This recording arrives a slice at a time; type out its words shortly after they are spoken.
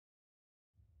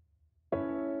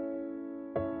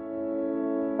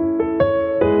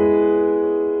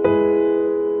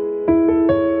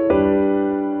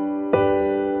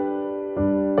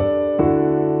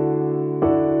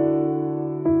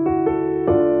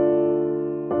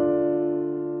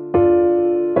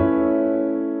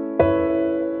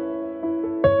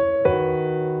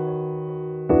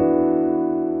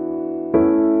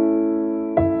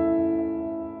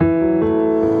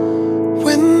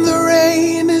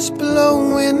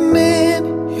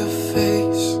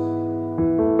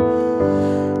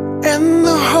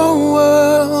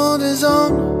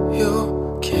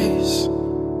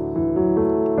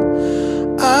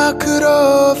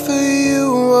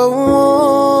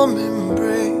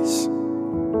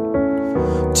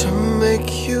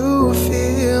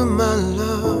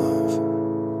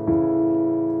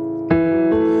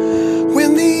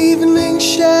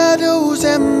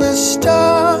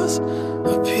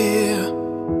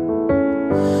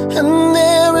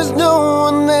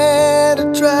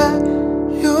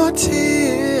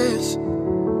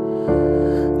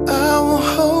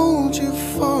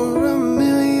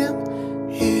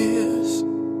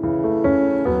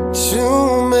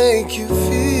to make you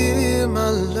feel my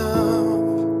love.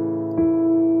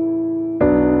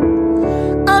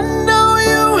 I know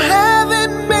you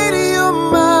haven't made your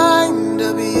mind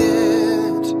up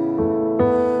yet,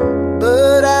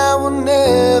 but I will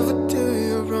never do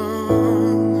you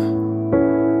wrong.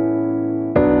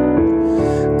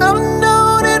 I've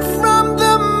known it from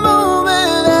the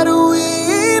moment that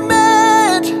we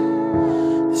met.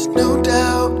 There's no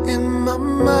doubt in my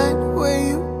mind where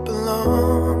you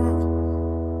belong.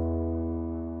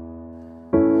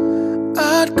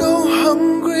 I'd go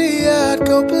hungry, I'd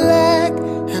go black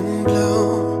and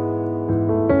blue,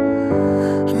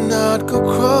 and I'd go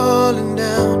crawling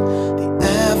down the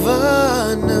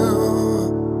avenue.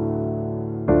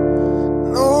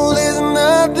 No, there's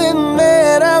nothing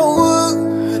that I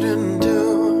wouldn't do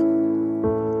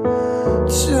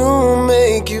to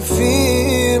make you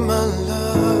feel my love.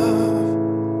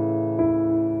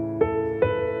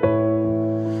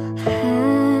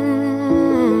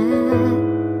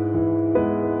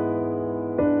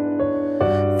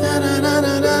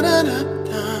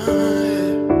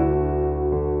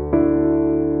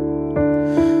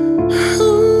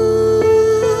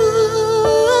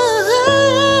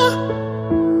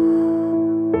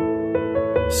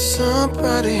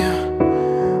 Somebody,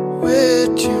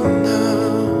 would you know?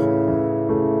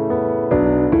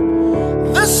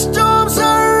 The storms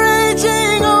are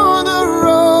raging on the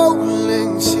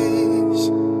rolling seas,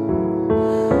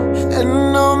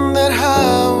 and on that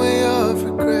highway of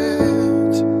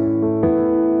regret,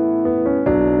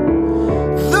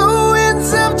 the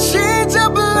winds of change are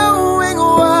blowing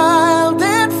wild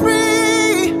and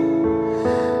free.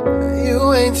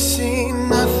 You ain't seen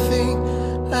nothing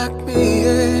like me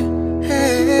yet.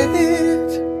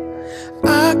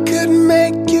 I could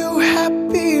make you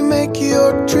happy, make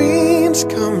your dreams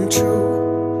come true.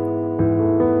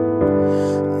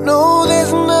 No,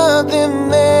 there's nothing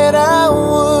that I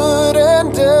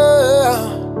wouldn't do.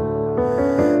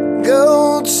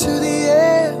 Go to the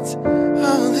ends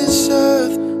of this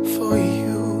earth for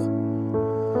you,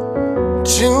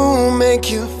 to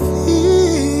make you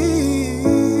feel,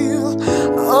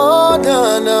 oh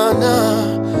na na na,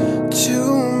 to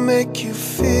make you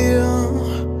feel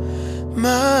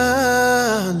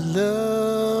my love.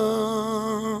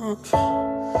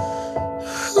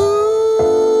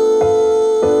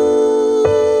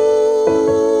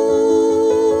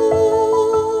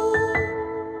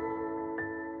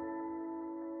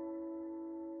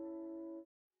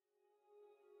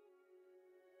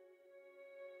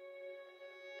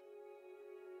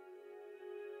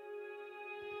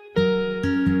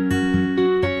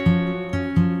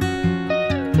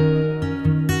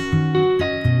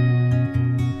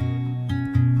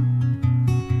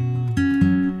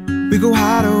 We go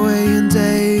hide away in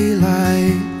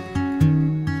daylight,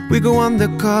 we go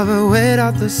undercover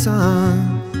without the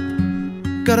sun.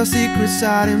 Got a secret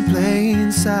side in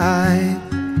plain sight.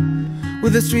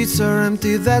 When the streets are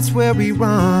empty, that's where we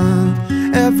run.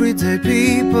 Everyday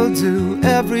people do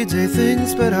everyday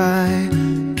things, but I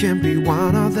can't be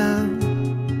one of them.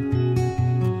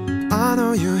 I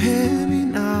know you're here